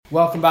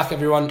Welcome back,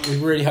 everyone. We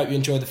really hope you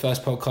enjoyed the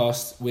first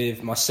podcast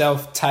with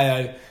myself,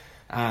 Teo,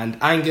 and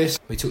Angus.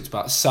 We talked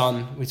about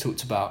sun, we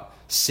talked about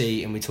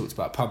sea, and we talked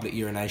about public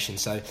urination.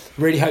 So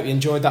really hope you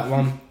enjoyed that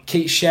one.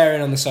 Keep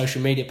sharing on the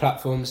social media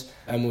platforms,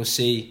 and we'll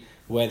see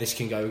where this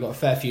can go. We've got a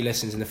fair few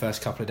listens in the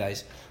first couple of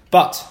days.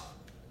 But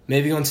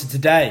moving on to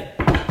today.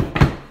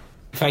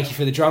 Thank you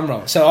for the drum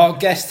roll. So our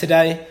guest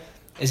today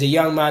is a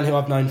young man who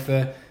I've known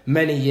for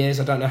many years.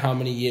 I don't know how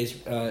many years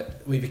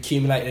we've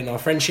accumulated in our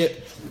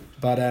friendship,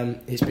 but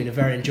it's been a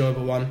very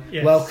enjoyable one.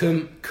 Yes.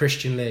 Welcome,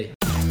 Christian Lee.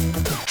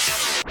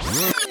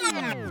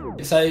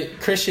 So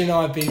Christian and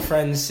I have been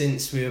friends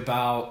since we were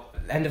about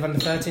end of under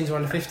 13s or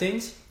under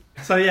 15s.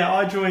 So yeah,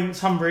 I joined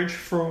Tunbridge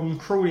from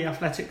Crawley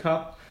Athletic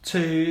Club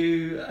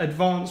to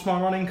advance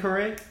my running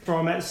career. Where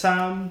I met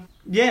Sam.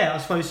 Yeah, I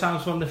suppose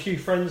Sam's one of the few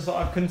friends that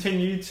I've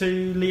continued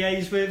to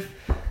liaise with,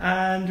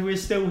 and we're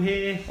still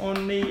here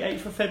on the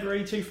 8th of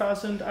February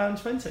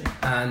 2020.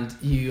 And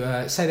you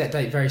say that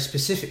date very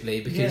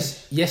specifically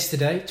because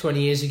yesterday,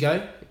 20 years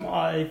ago,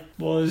 I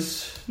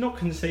was not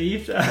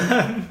conceived.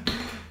 I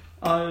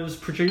was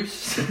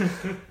produced.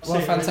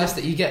 Well,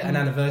 fantastic. You get an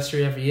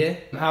anniversary every year.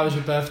 How was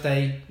your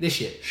birthday this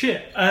year?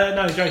 Shit.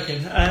 No,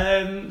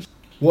 joking.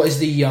 What is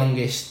the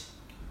youngest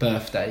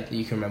birthday that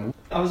you can remember?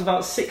 I was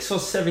about 6 or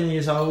 7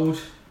 years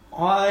old.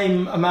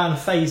 I'm a man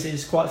of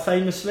phases, quite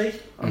famously.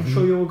 I'm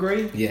sure you'll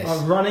agree. Yes.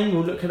 Running,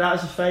 we'll look at that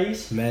as a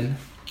phase. Men.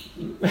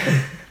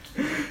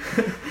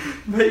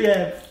 But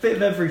yeah, bit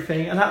of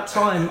everything. And at that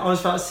time, I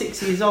was about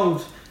 6 years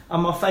old,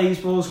 and my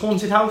phase was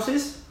haunted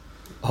houses.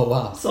 Oh,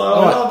 wow. So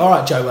all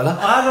right, Joe Weller.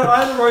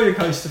 I had a roller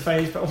coaster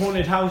phase, but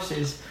haunted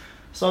houses.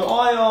 So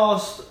I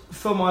asked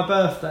for my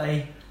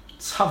birthday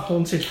to have a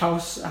haunted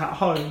house at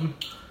home,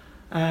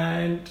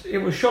 and it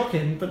was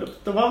shocking.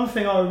 But the one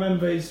thing I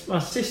remember is my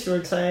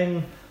sister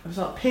saying there was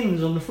like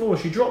pins on the floor.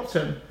 She dropped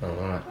them,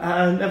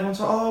 and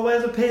everyone's like, "Oh,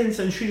 where's the pins?"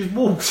 And she just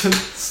walked and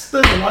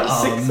stood there like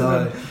six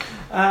of them.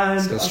 And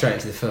it's gone straight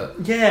into the foot.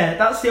 Yeah,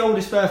 that's the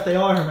oldest birthday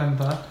I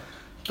remember.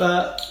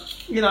 But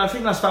you know, I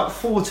think that's about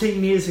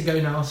 14 years ago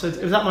now. So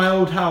it was at my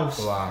old house.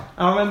 Wow.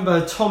 And I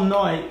remember Tom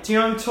Knight. Do you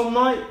know Tom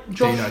Knight?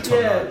 Josh? Do you know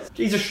Tom Knight?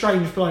 He's a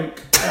strange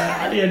bloke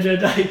at the end of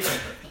the day.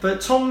 But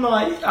Tom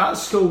Knight at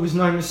school was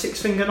known as Six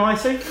Finger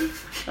Nighty.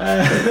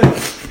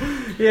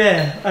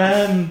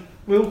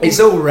 It's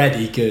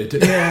already good.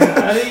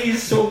 Yeah, and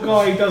he's the sort of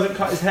guy who doesn't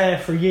cut his hair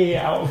for a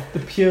year out of the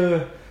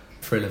pure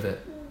thrill of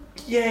it.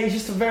 Yeah, he's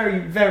just a very,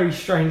 very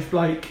strange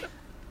bloke.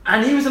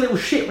 And he was a little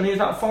shit when he was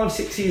about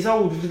 5-6 years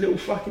old with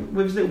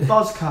his little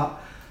buzz cut.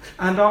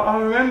 And I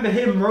remember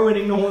him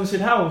ruining the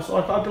haunted house.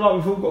 I'd be like,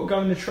 we've all got to go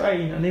on the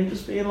train, and him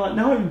just being like,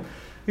 no.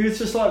 He was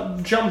just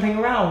like jumping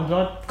around.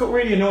 I got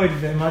really annoyed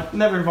with him. I'd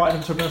never invited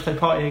him to a birthday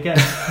party again.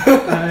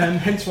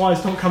 Hence why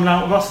he's not coming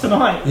out with us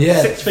tonight. Yeah,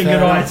 Six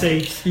Finger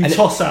Nighty, you and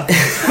tosser.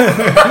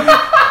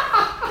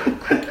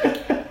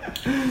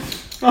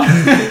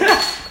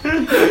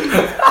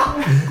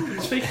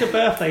 Speaking of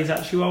birthdays,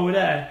 actually, while we're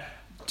there,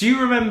 do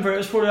you remember, it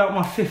was probably like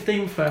my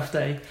 15th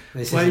birthday,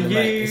 this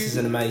is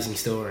an amazing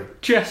story.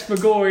 Jess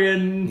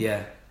McGorian.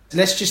 Yeah.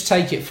 Let's just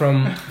take it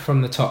from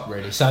the top,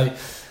 really. So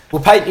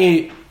we'll paint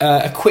you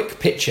a quick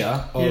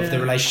picture of the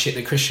relationship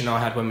that Christian and I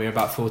had when we were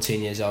about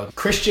 14 years old.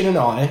 Christian and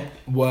I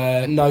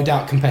were no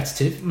doubt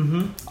competitive.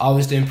 Mm-hmm. I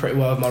was doing pretty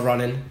well with my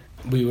running.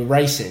 We were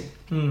racing,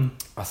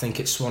 I think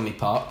at Swanley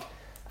Park,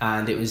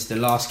 and it was the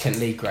last Kent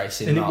League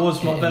race. It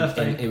was my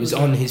birthday. It was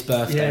on his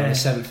birthday on the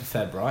 7th of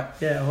Feb, right?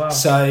 Yeah, wow.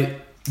 So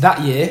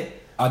that year,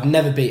 I'd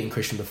never beaten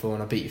Christian before,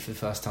 and I beat you for the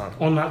first time.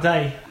 On that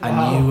day.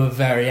 And you were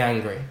very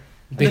angry.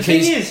 Because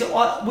the thing is,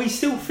 we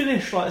still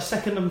finished like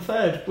second and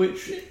third,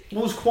 which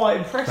was quite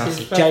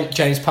impressive.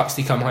 James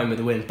Puxley come home with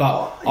the win,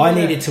 but I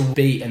needed to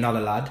beat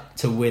another lad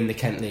to win the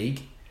Kent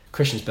League.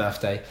 Christian's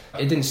birthday.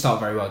 It didn't start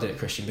very well, did it,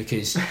 Christian?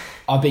 Because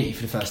I beat you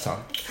for the first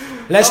time.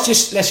 Let's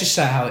just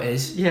say how it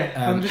is.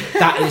 Yeah,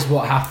 that is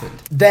what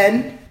happened.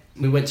 Then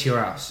we went to your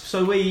house.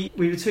 So we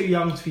were too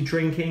young to be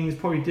drinking.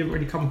 Probably didn't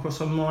really come across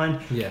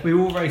online. Yeah. We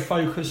were all very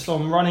focused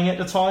on running at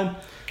the time.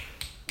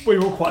 We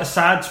were all quite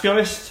sad, to be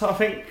honest, I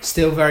think.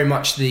 Still very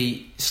much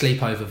the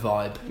sleepover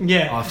vibe.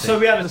 Yeah, so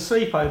we had a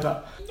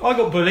sleepover. I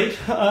got bullied.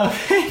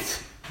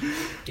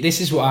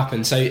 This is what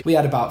happened. So we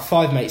had about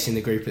 5 mates in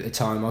the group at the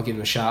time. I'll give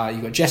them a shout out.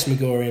 You've got Jess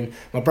McGorian,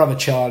 my brother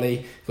Charlie,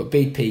 you've got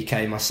Bede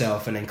PK,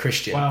 myself, and then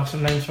Christian. Wow,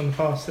 some names from the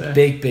past there.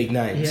 Big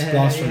names.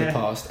 Blast from the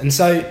past. And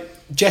so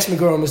Jess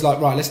McGorian was like,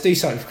 right, let's do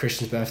something for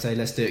Christian's birthday.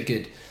 Let's do it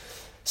good.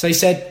 So he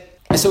said,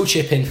 let's all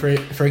chip in for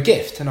a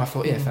gift. And I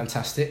thought, yeah,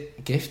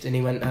 fantastic gift. And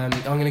he went, I'm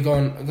going to go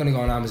on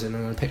Amazon.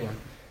 I'm going to pick one.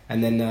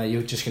 And then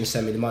you're just going to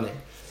send me the money.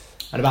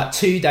 And about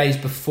 2 days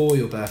before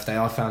your birthday,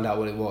 I found out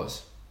what it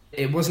was.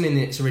 It wasn't in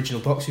its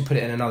original box. We put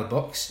it in another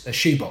box, a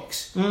shoe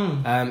box,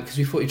 because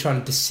we thought you were trying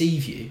to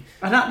deceive you.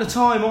 And at the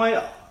time,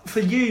 I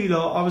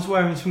was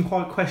wearing some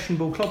quite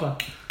questionable clobber.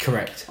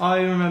 Correct.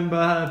 I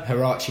remember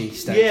Hirachi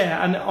stage.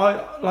 Yeah, and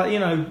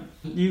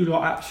you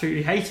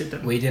absolutely hated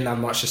them. We didn't have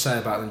much to say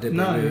about them, did we?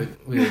 No.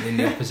 We were in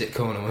the opposite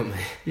corner, weren't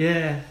we?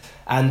 Yeah.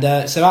 And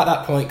so at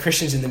that point,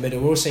 Christian's in the middle.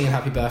 We're all singing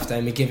happy birthday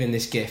and we're giving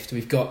this gift.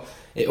 We've got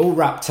it all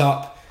wrapped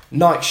up.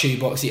 Nike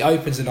shoebox. He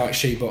opens the Nike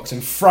shoebox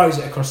and throws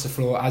it across the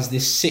floor as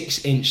this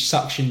 6-inch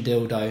suction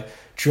dildo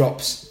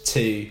drops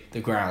to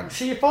the ground.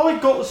 See, if I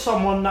got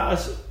someone that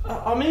has,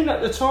 I mean,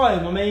 at the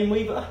time, I mean,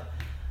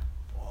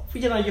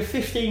 you're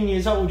 15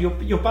 years old,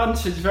 your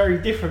banter's very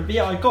different. But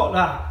yeah, I got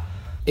that.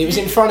 It was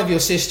in front of your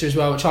sister as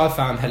well, which I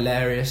found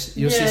hilarious.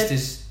 Your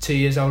sister's 2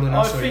 years older than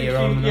us, or a year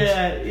older than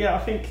us. Yeah, I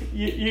think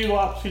you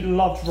absolutely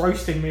loved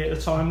roasting me at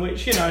the time,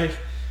 which, you know,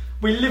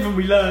 we live and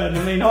we learn.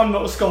 I mean, I'm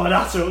not scarred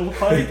at all.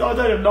 I don't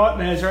have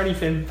nightmares or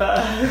anything. But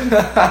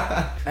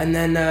And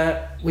then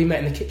we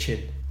met in the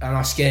kitchen, and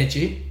I scared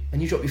you,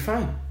 and you dropped your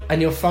phone.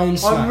 And your phone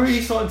smashed. I'm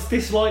really starting to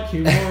dislike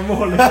you more and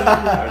more. Looking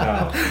at you right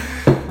now.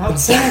 Poor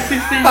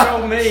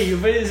 15-year-old me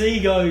with his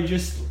ego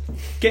just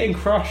getting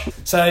crushed.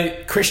 So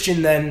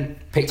Christian then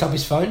picked up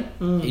his phone.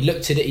 He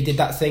looked at it. He did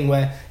that thing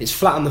where it's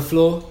flat on the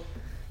floor.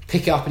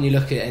 Pick it up and you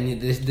look at it,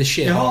 and the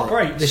sheer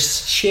horror, the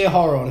sheer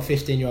horror on a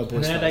 15-year-old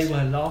boy's face. And there they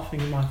were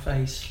laughing in my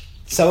face.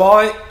 So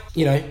I,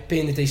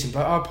 being the decent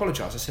bloke, I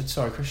apologised. I said,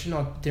 "Sorry, Christian,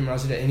 I didn't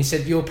realise I did it." And he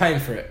said, "You're paying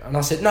for it." And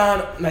I said,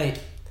 "No, mate,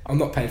 I'm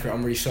not paying for it.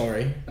 I'm really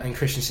sorry." And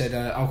Christian said,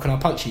 "Oh, can I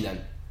punch you then?"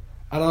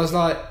 And I was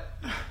like,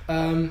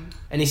 and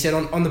he said,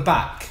 on the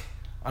back.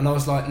 And I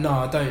was like,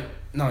 "No,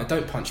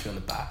 don't punch me on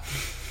the back.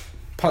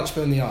 Punch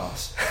me on the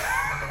arse."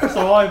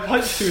 So I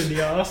punched you in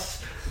the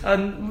arse,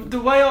 and the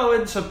way I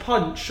went to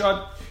punch,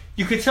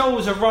 you could tell I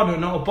was a runner,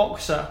 not a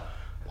boxer.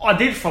 I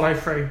did follow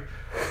through.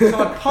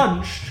 So I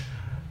punched,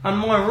 and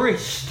my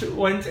wrist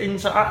went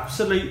into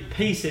absolute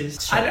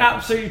pieces. And it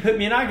absolutely put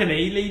me in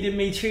agony, leading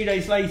me 2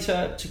 days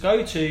later to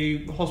go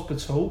to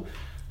hospital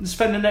and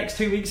spend the next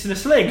 2 weeks in a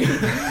sling.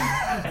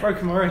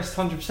 Broken my wrist,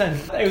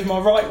 100%. It was my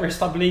right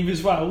wrist, I believe,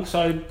 as well,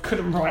 so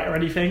couldn't write or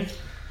anything.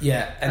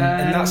 Yeah,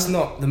 and that's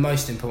not the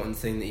most important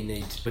thing that you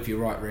need with your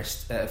right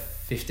wrist at a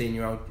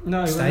 15-year-old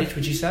stage,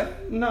 would you say?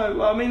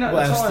 No, I mean, at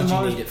the time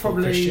I was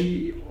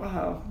probably...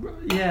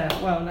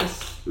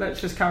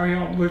 let's just carry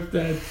on with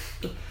the...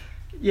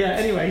 Yeah,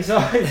 anyway, so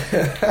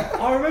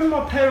I remember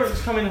my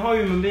parents coming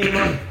home and being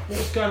like,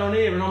 "What's going on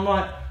here?" And I'm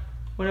like,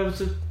 when there was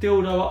a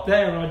dildo up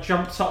there and I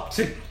jumped up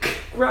to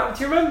grab...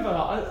 Do you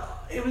remember?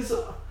 It was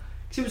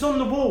on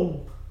the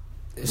wall.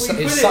 It's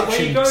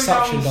suctioned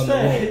on the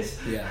wall.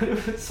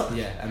 Yeah.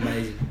 Yeah,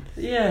 amazing.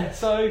 Yeah,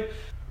 so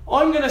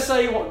I'm going to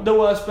say what the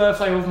worst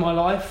birthday of my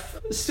life.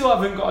 Still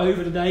haven't got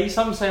over the day.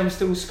 Some say I'm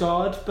still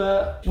scarred,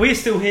 but we're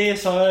still here,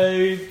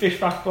 so bish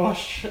bash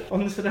bosh,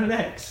 on to the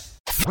next.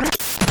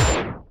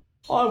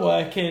 I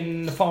work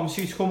in the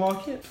pharmaceutical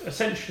market.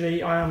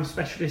 Essentially, I am a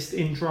specialist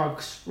in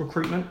drugs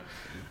recruitment.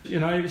 You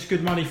know, it's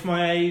good money for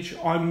my age.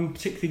 I'm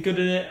particularly good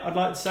at it. I'd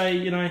like to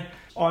say,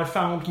 I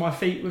found my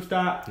feet with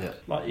that. Yeah.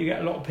 Like, you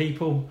get a lot of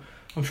people,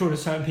 I'm sure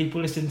there's certain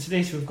people listening to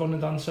this who've gone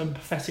and done some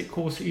pathetic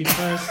course at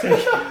university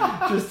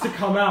just to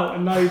come out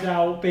and no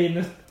doubt be in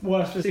the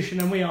worse position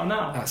than we are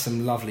now. That's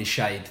some lovely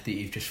shade that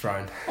you've just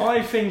thrown.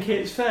 I think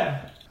it's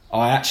fair.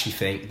 I actually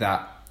think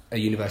that a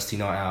university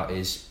night out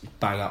is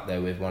bang up there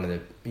with one of the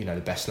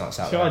the best nights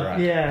out I've ever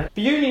had. Yeah.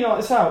 The uni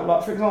nights out,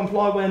 like for example,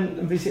 I went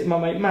and visited my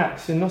mate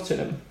Max in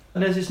Nottingham,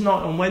 and there's this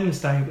night on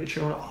Wednesday which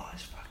you're like,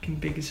 it's fucking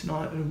biggest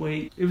night of the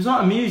week. It was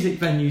like a music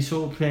venue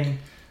sort of thing,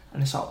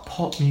 and it's like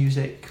pop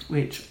music,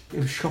 which it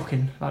was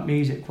shocking, like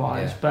music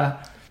wise,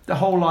 but the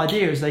whole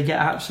idea is they get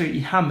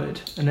absolutely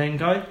hammered and then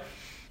go.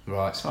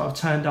 Right. So I've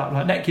turned up,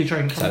 like, neck your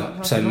drink.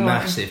 So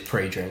massive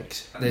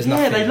pre-drinks. There's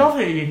nothing. They love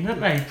it, don't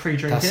they,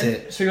 pre-drinking? That's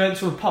it. So we went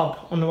to a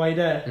pub on the way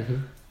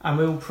there, and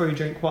we all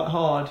pre-drink quite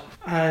hard.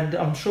 And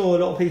I'm sure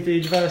a lot of people at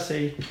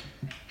university,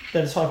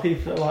 they're the type of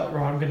people that are like,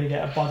 right, I'm going to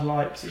get a Bud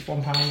Light because it's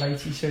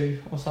 £1.82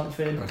 or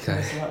something. Okay. And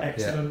it's like,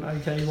 excellent,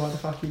 okay, why the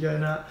fuck are you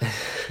doing that?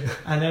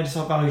 And they're just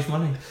like, value for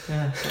money.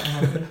 Yeah, so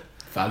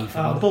value for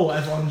money. I bought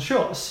everyone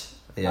shots.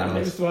 Yeah, and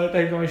nice. they were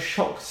the most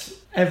shocked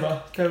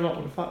ever. They were like,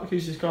 what the fuck,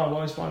 who's this guy?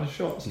 Why is he buying us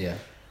shots? Yeah.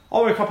 I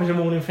woke up in the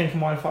morning thinking,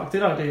 why the fuck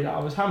did I do that? I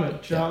was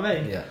hammered, do you know what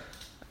I mean? Yeah.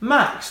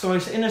 Max, the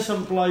most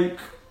innocent bloke,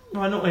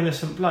 well, not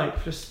innocent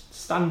bloke, just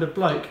standard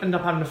bloke, ended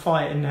up having a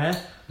fight in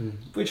there,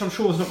 which I'm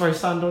sure is not very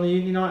standard on a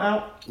uni night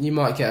out. You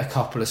might get a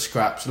couple of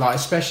scraps, like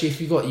especially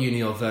if you've got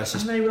uni or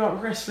versus. And they were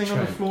like wrestling on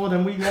the floor,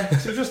 then we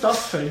left. It was just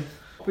us two.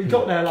 We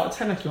got there like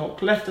 10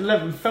 o'clock, left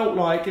 11, felt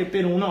like it'd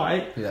been all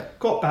night,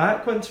 got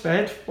back, went to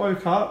bed,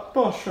 woke up,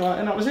 bosh, right,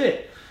 and that was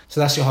it. So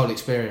that's your whole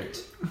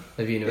experience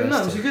of university?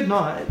 No, it was a good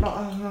night.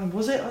 Like,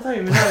 was it? I don't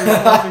even know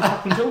what we're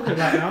fucking talking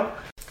about now.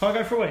 Can I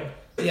go for a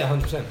wee? Yeah,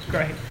 100%.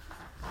 Great.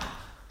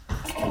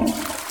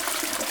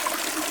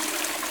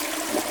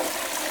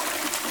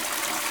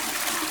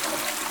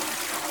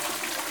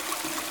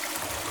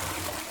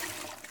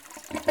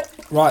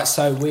 Right,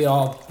 so we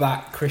are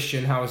back.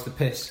 Christian, how was the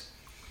piss?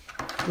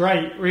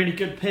 Great, really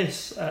good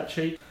piss,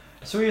 actually.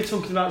 So we were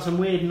talking about some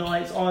weird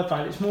nights I've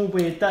had. It's more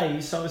weird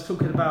days. So I was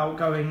talking about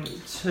going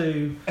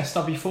to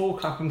SW4,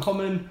 Clapham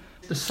Common.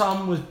 The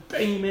sun was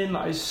beaming,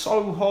 like it's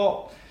so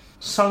hot.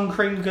 Sun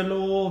cream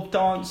galore,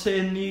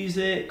 dancing,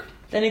 music.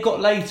 Then it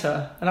got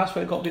later, and that's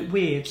where it got a bit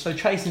weird. So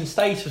Chasing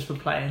Status were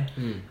playing,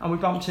 and we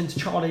bumped into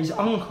Charlie's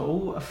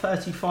uncle, a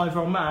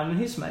 35-year-old man, and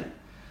his mate.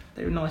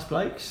 They were nice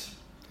blokes.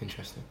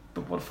 Interesting.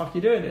 But what the fuck are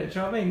you doing here? Do you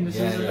know what I mean? This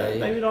is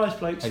maybe nice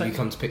bloke. Have you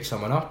come to pick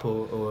someone up,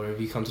 or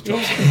have you come to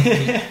drop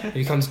something? Have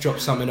you come to drop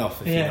something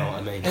off, if you know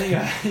what I mean?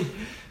 Anyway,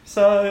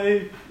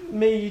 so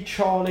me,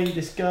 Charlie,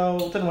 this girl,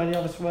 don't know where the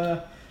others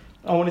were.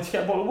 I wanted to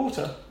get a bottle of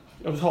water.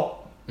 It was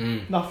hot.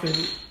 Nothing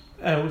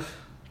else.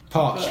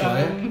 Parched,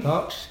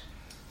 parched.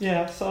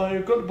 Yeah,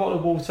 so got the bottle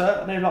of water,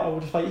 and they were like, "Oh,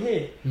 we'll just wait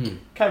here."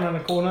 Came around the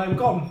corner, and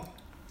gone.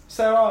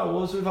 So there I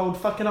was with old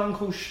fucking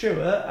Uncle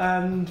Stuart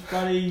and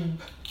bloody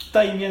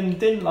Damien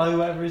Dinlow,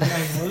 whatever his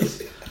name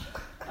was,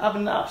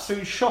 having an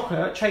absolute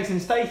shocker, chasing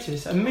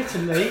status.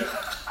 Admittedly,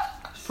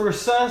 for a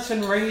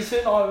certain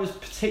reason, I was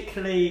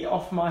particularly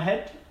off my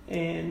head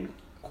in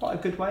quite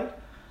a good way.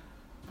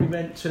 We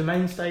went to the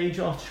main stage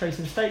after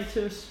chasing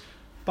status,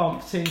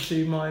 bumped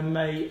into my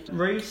mate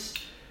Reese,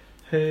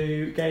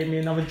 who gave me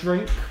another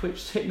drink,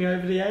 which tipped me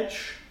over the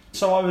edge.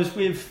 So I was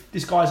with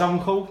this guy's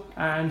uncle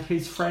and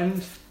his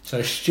friend.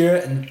 So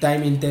Stuart and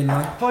Damien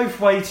Dinlow. Both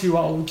way too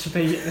old to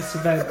be at this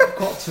event, I've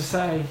got to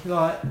say.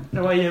 Like,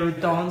 the way they were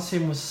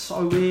dancing was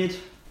so weird.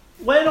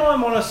 When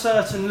I'm on a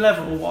certain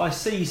level, I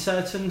see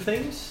certain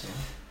things.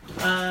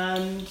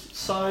 And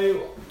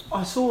so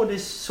I saw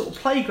this sort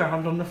of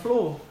playground on the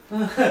floor.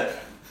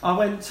 I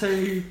went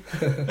to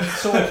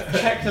sort of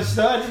check the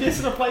sturdiness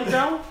of the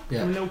playground,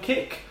 and a little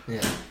kick.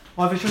 Yeah.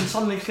 My vision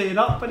suddenly cleared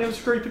up, and there was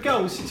a group of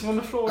girls sitting on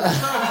the floor. The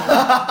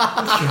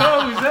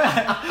girls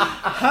there,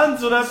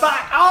 hands on her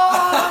back.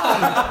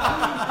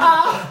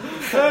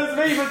 There's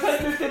me for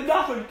taking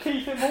nap and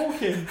keeping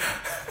walking.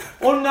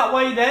 On that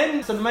way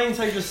then, so the main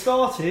stage has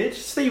started.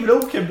 Stephen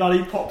Hawking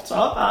bloody popped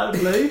up out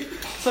of the blue.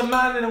 Some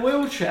man in a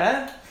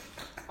wheelchair.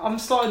 I'm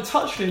starting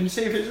touching him to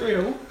see if it's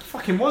real.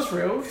 Fucking was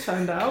real,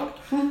 turned out.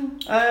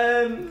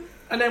 And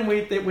then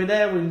we're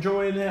there, we're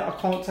enjoying it. I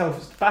can't tell if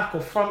it's back or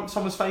front.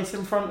 Someone's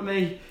facing in front of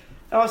me.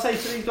 And I say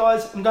to these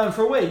guys, I'm going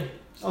for a wee.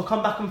 I'll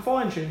come back and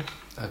find you.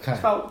 Okay.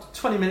 It's about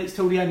 20 minutes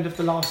till the end of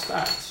the last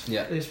act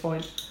at this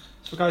point.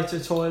 So I go to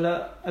the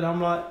toilet and I'm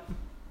like,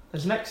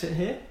 there's an exit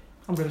here.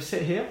 I'm going to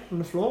sit here on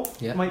the floor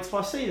and wait till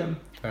I see them.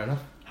 Fair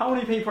enough. How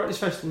many people are at this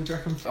festival, do you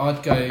reckon?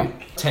 I'd go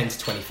 10 to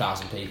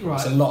 20,000 people. Right.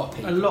 It's a lot of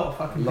people. A lot of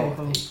fucking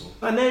people.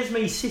 And there's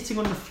me sitting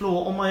on the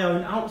floor on my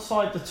own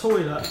outside the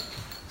toilet,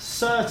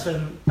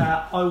 certain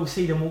that I will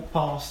see them walk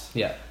past.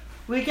 Yeah.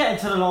 We're getting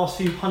to the last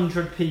few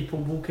hundred people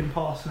walking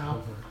past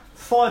now.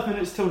 5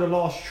 minutes till the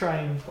last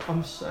train.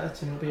 I'm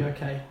certain it'll be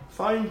okay.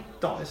 Phone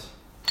dies.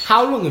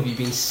 How long have you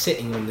been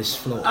sitting on this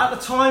floor? At the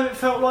time it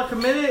felt like a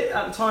minute.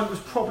 At the time it was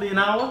probably an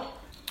hour.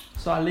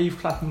 So I leave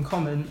Clapham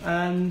Common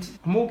and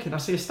I'm walking. I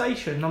see a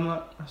station and I'm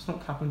like, that's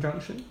not Clapham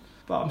Junction.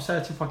 But I'm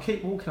certain if I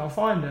keep walking I'll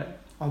find it.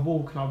 I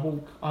walk and I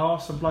walk. I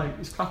ask the bloke,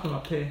 is Clapham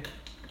up here?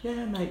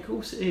 Yeah mate, of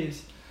course it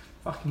is.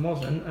 Fucking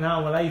wasn't. An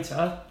hour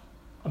later,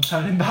 I'm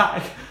turning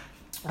back.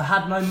 I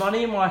had no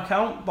money in my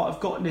account, but I've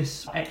got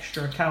this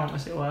extra account,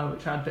 as it were,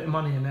 which had a bit of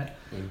money in it.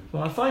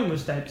 My phone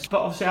was dead,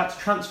 but obviously I had to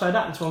transfer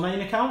that into my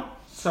main account.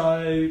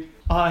 So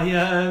I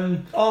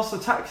asked the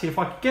taxi if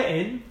I could get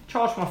in,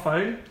 charge my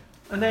phone,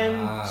 and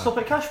then stop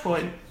at Cash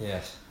Point.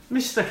 Yes.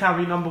 Mr.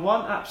 Cabby number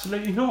one,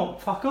 absolutely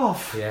not. Fuck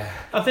off. Yeah.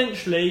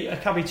 Eventually, a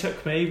cabbie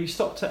took me. We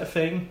stopped at a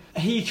thing.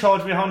 He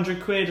charged me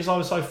 100 quid as I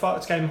was so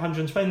fucked. Gave him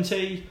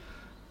 120.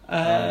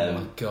 Oh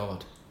my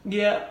god.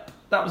 Yeah,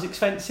 that was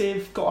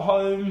expensive. Got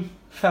home,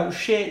 felt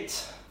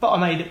shit, but I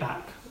made it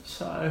back.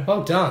 So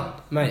well done,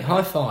 mate.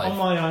 High five. On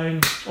my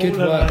own. Good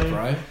work,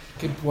 bro.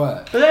 Good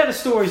work. But they're the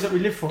stories that we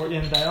live for at the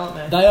end of the day, aren't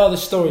they? They are the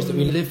stories that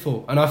we live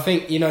for. And I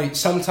think, you know,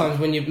 sometimes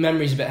when your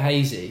memory's a bit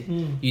hazy,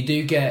 you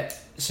do get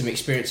some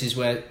experiences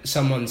where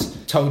someone's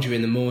told you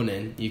in the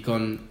morning, you've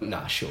gone,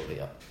 nah, surely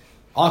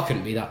I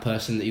couldn't be that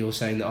person that you're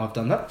saying that I've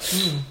done that.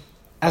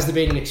 Has there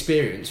been an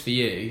experience for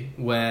you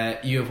where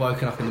you have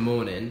woken up in the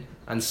morning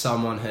and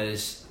someone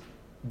has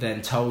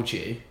then told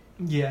you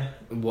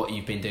what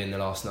you've been doing the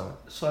last night?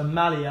 So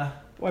Malia,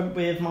 went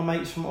with my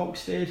mates from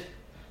Oxford.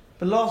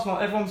 The last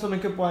night, everyone's on a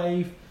good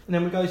wave, and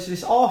then we go to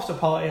this after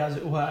party, as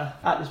it were,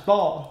 at this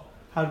bar.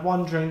 Had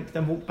one drink,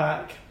 then walked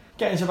back.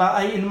 Getting to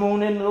about 8 in the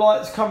morning, the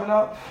lights coming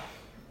up,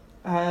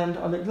 and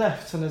I look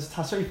left, and there's a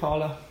tattoo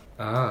parlour.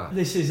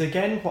 This is,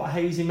 again, quite a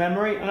hazy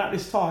memory, and at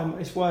this time,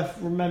 it's worth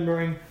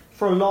remembering.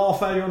 For a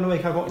laugh earlier on the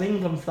week, I got an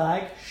England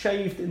flag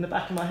shaved in the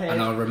back of my head.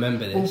 And I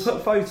remember this. We'll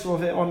put a photo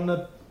of it on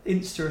the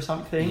Insta or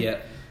something. Yeah.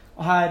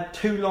 I had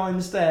 2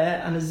 lines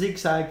there and a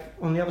zigzag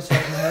on the other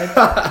side of my head.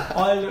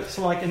 I looked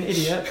like an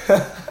idiot.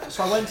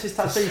 So I went to his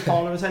tattoo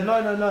parlour and said,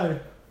 no,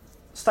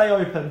 stay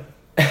open.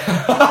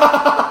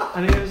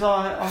 And he was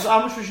like,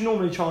 how much would you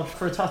normally charge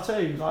for a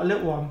tattoo? Like a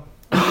little one.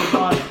 He was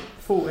like,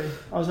 40.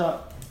 I was like,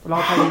 well,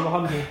 I'll pay you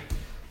 100.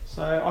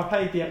 So I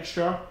paid the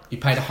extra. You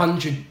paid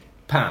 £100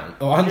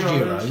 or 100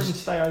 euros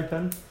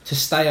to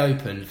stay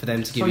open for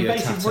them to give you a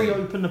tattoo. So basically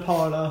reopened the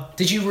parlour.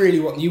 Did you really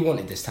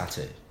wanted this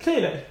tattoo?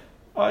 Clearly.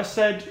 I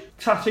said,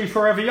 tattoo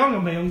forever young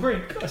on me on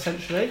Greek,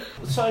 essentially.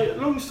 So,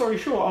 long story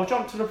short, I'll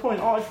jump to the point.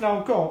 I've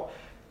now got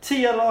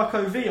Tia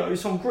Larko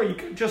Vios on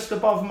Greek just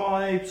above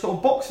my sort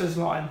of boxers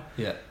line,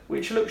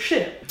 which looks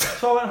shit.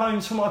 So I went home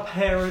to my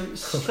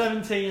parents,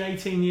 17,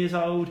 18 years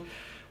old,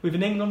 with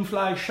an England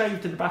flag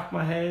shaved to the back of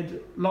my head,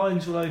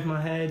 lines all over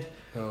my head,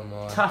 Oh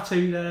my.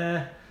 tattoo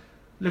there,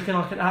 looking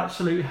like an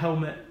absolute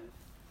helmet.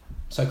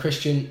 So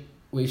Christian,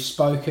 we've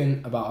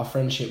spoken about our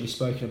friendship, we've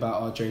spoken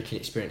about our drinking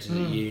experiences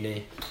at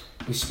uni,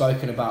 we've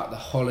spoken about the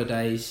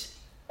holidays.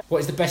 What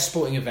is the best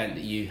sporting event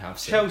that you have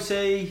seen?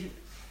 Chelsea,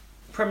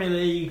 Premier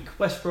League,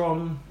 West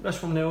Brom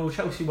 0,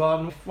 Chelsea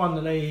won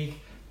the league,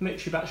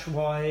 Mitchell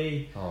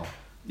Batshuayi. Oh.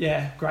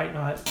 Yeah, great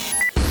night.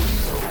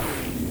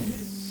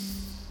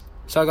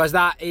 So guys,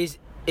 that is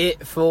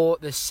it for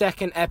the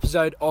second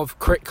episode of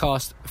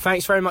Critcast.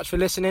 Thanks very much for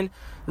listening.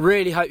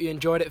 Really hope you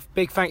enjoyed it.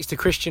 Big thanks to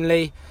Christian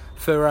Lee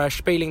for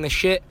spieling the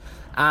shit.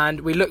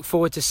 And we look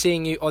forward to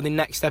seeing you on the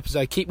next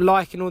episode. Keep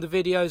liking all the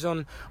videos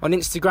on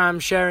Instagram,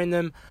 sharing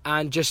them,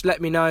 and just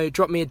let me know,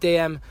 drop me a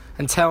DM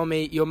and tell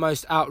me your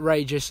most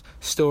outrageous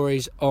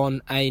stories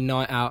on a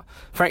night out.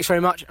 Thanks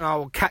very much, and I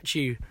will catch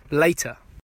you later.